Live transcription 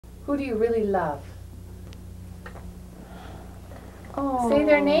Who do you really love? Oh. Say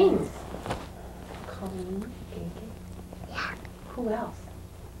their names. Colleen, Gigi. Yeah. Who else?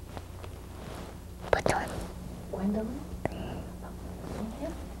 Gwendolyn. Gwendolyn?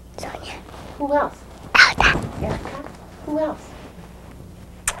 Sonia? Sonia. Who else? Erica. Erica? Who else?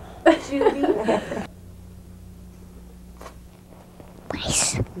 Judy?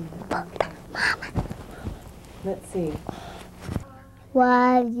 Grace. Mama. Let's see.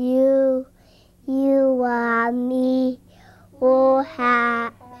 While you and me will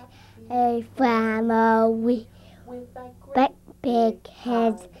have a family With a with big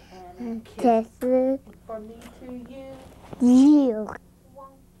heads and kisses. from me to you. You,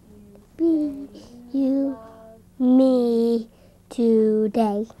 Won't be say you, love me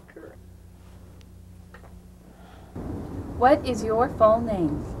today. What is your full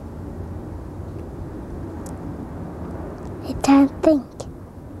name? I can't think.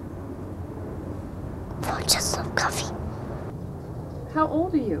 For just some coffee. How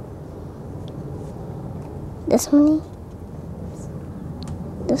old are you? This many.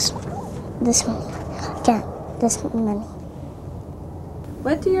 This many. Yeah, this many.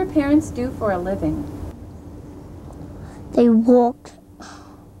 What do your parents do for a living? They walked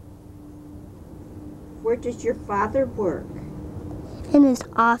Where does your father work? in his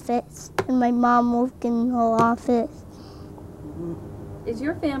office, and my mom worked in her office. Is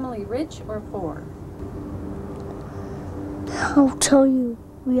your family rich or poor? I'll tell you,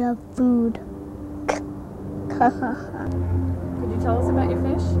 we have food. Could you tell us about your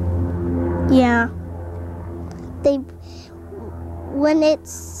fish? Yeah. When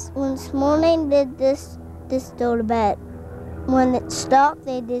it's morning, they just go to bed. When it's dark,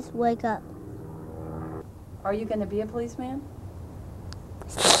 they just wake up. Are you going to be a policeman?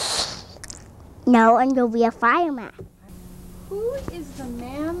 No, and you'll be a fireman. Who is the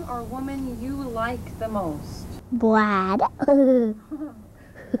man or woman you like the most? Brad.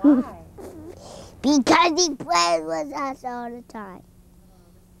 Why? Because he plays with us all the time.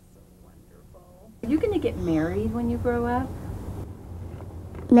 Are you going to get married when you grow up?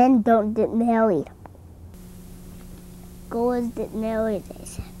 Men don't get married. Girls get married, they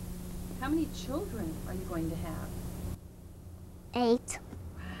said. How many children are you going to have? 8.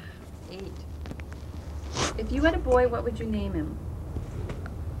 8. If you had a boy, what would you name him?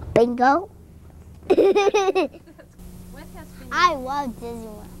 Bingo. What has been I love Disney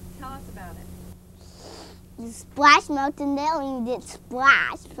World. Tell us about it. You splash Mountain there and you get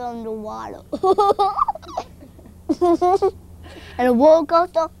splashed from the water. And a roller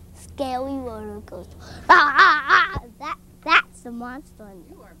coaster, scary roller coaster. That's the monster.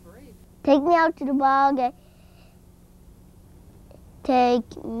 You are brave. Take me out to the ball game.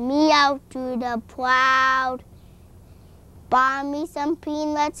 Take me out to the cloud. Buy me some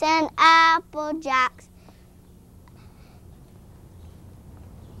peanuts and apple jacks.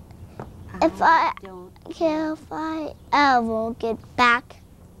 If I ever get back,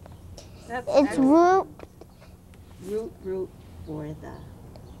 That's it's excellent. Root for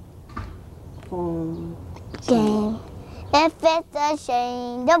the home game. If it's a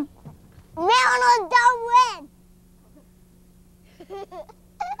shame, the Mariners don't win.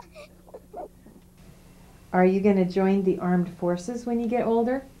 Are you going to join the armed forces when you get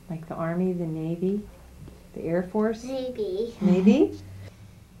older? Like the Army, the Navy, the Air Force? Maybe. Maybe?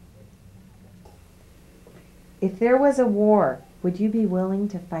 If there was a war, would you be willing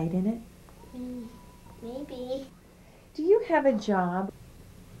to fight in it? Maybe. Do you have a job?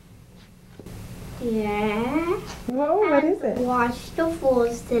 Yeah. Whoa, what is it? Washed the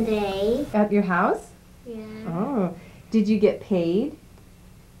floors today. At your house? Yeah. Oh. Did you get paid?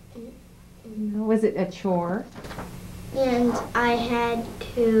 No. Was it a chore? And I had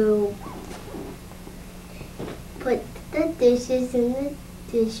to put the dishes in the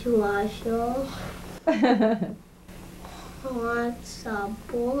dishwasher. Lots of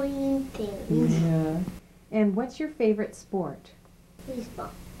boring things. Yeah. And what's your favorite sport?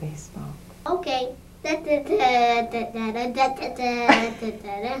 Baseball. Baseball. Okay.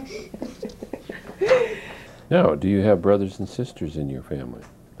 Now, do you have brothers and sisters in your family?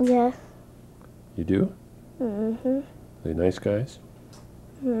 Yeah. You do? Mm-hmm. They nice guys?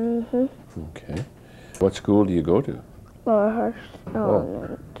 Mm-hmm. Okay. What school do you go to? Or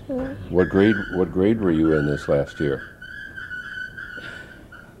Oh. What grade were you in this last year?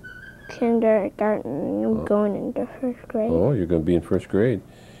 kindergarten. I'm going into first grade. Oh, you're going to be in first grade.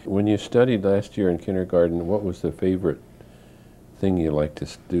 When you studied last year in kindergarten, what was the favorite thing you liked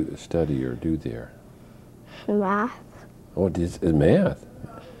to study or do there? Math. Oh, it's math.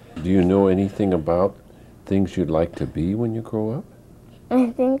 Do you know anything about things you'd like to be when you grow up? I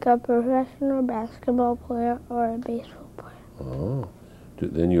think a professional basketball player or a baseball player. Oh,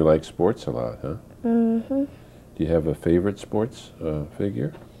 then you like sports a lot, huh? Mm-hmm. Do you have a favorite sports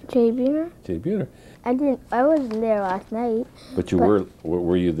figure? Jay Buhner? Jay Buhner. I wasn't there last night. But you But-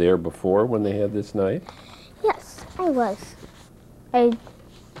 were you there before when they had this night? Yes, I was. I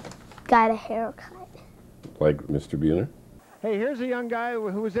got a haircut. Like Mr. Buhner? Hey, here's a young guy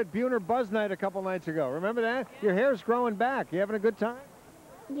who was at Buhner Buzz Night a couple nights ago. Remember that? Your hair's growing back. You having a good time?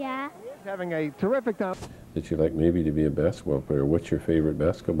 Yeah. He's having a terrific time. That you like maybe to be a basketball player. What's your favorite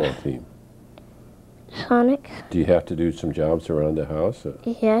basketball team? Sonic? Do you have to do some jobs around the house?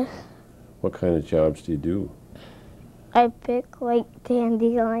 Yes. What kind of jobs do you do? I pick like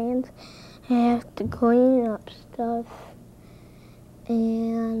dandelions. I have to clean up stuff.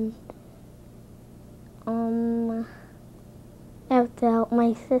 And I have to help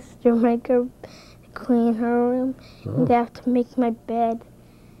my sister make her clean her room. And I have to make my bed.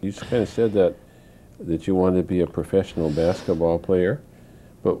 You kind of said that you wanted to be a professional basketball player,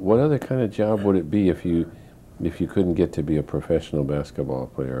 but what other kind of job would it be if you couldn't get to be a professional basketball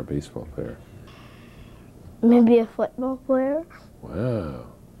player or baseball player? Maybe a football player. Wow.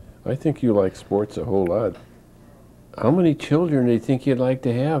 I think you like sports a whole lot. How many children do you think you'd like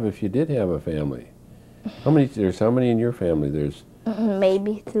to have if you did have a family? How many in your family? There's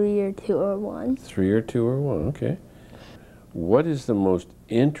Maybe 3 or 2 or 1. 3 or 2 or 1, okay. What is the most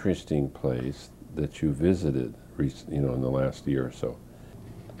interesting place that you visited, in the last year or so?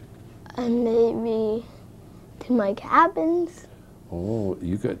 And maybe to my cabins. Oh,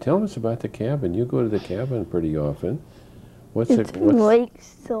 tell us about the cabin. You go to the cabin pretty often. It's Lake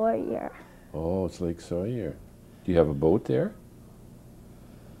Sawyer. Oh, it's Lake Sawyer. Do you have a boat there?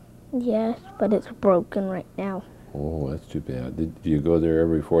 Yes, but it's broken right now. Oh, that's too bad. Do you go there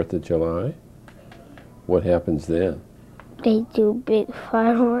every 4th of July? What happens then? They do big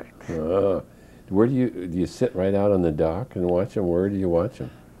fireworks Where do you sit right out on the dock and watch them? Where do you watch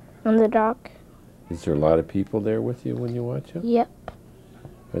them? on the dock. Is there a lot of people there with you when you watch them? Yep.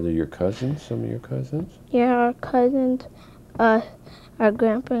 Are they your cousins, some of your cousins? Yeah, our cousins, our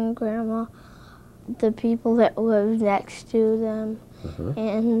grandpa and grandma, the people that live next to them,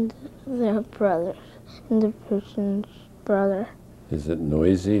 and their brothers, and the person's brother. Is it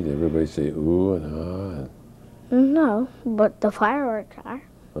noisy? Did everybody say ooh and ah? No, but the fireworks are.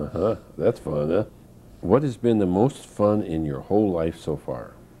 That's fun, huh? What has been the most fun in your whole life so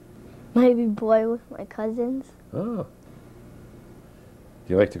far? Maybe play with my cousins. Oh.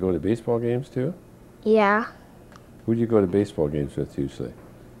 Do you like to go to baseball games too? Yeah, Who do you go to baseball games with usually?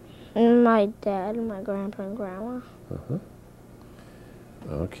 and my dad and my grandpa and grandma,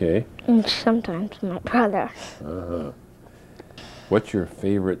 Okay. and sometimes my brother. What's your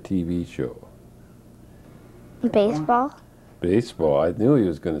favorite TV show? Baseball. Baseball. I knew he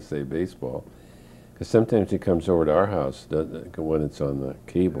was going to say baseball. Because sometimes he comes over to our house when it's on the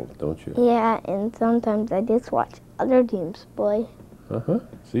cable, don't you? Yeah, and sometimes I just watch other teams play.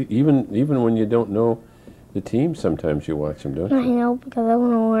 See, even when you don't know the team, sometimes you watch them, don't I you? know, because I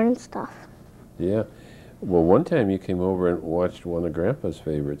want to learn stuff. Yeah. Well, one time you came over and watched one of Grandpa's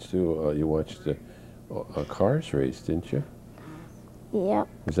favorites too. You watched a cars race, didn't you? Yep.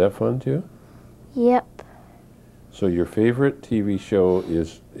 Was that fun too? Yep. So your favorite TV show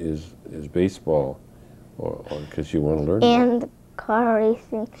is baseball, or because you want to learn more? And car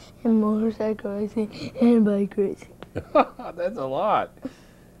racing, and motorcycle racing, and bike racing. That's a lot.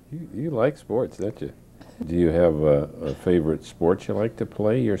 You like sports, don't you? Do you have a favorite sport you like to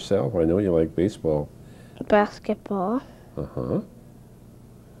play yourself? I know you like baseball. Basketball.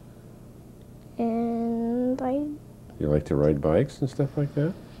 And You like to ride bikes and stuff like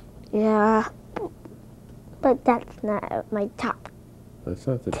that? yeah, but that's not my top. That's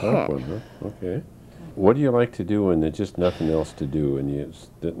not the top one, huh? Okay. What do you like to do when there's just nothing else to do and you're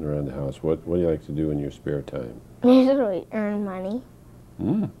sitting around the house? What do you like to do in your spare time? Usually earn money.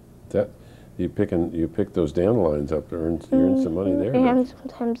 You pick those dandelions up to earn some money there. And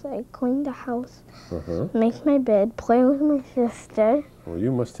sometimes I clean the house, make my bed, play with my sister. Well,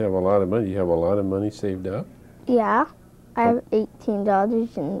 you must have a lot of money. You have a lot of money saved up? Yeah, I have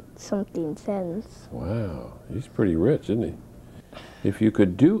 $18 and something cents. Wow, he's pretty rich, isn't he? If you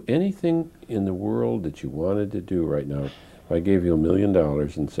could do anything in the world that you wanted to do right now, if I gave you $1 million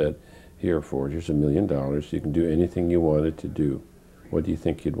and said, here, Ford, here's $1 million, you can do anything you wanted to do, what do you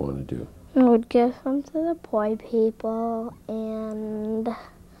think you'd want to do? I would give some to the poor people, and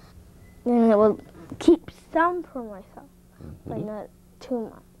then I would keep some for myself, but not too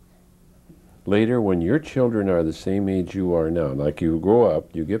much. Later, when your children are the same age you are now, like you grow up,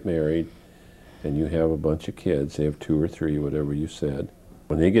 you get married, and you have a bunch of kids, they have 2 or 3, whatever you said,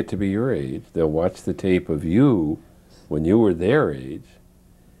 When they get to be your age, they'll watch the tape of you when you were their age.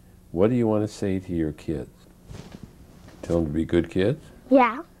 What do you want to say to your kids? Tell them to be good kids?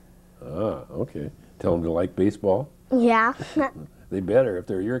 Yeah. Ah, okay. Tell them to like baseball? Yeah. They better if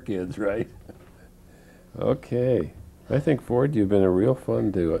they're your kids, right? Okay. I think, Ford, you've been a real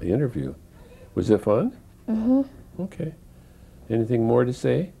fun to interview. Was it fun? Mhm. Okay. Anything more to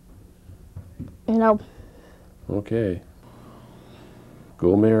say? No. Okay.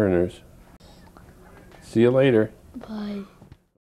 Go Mariners. See you later. Bye.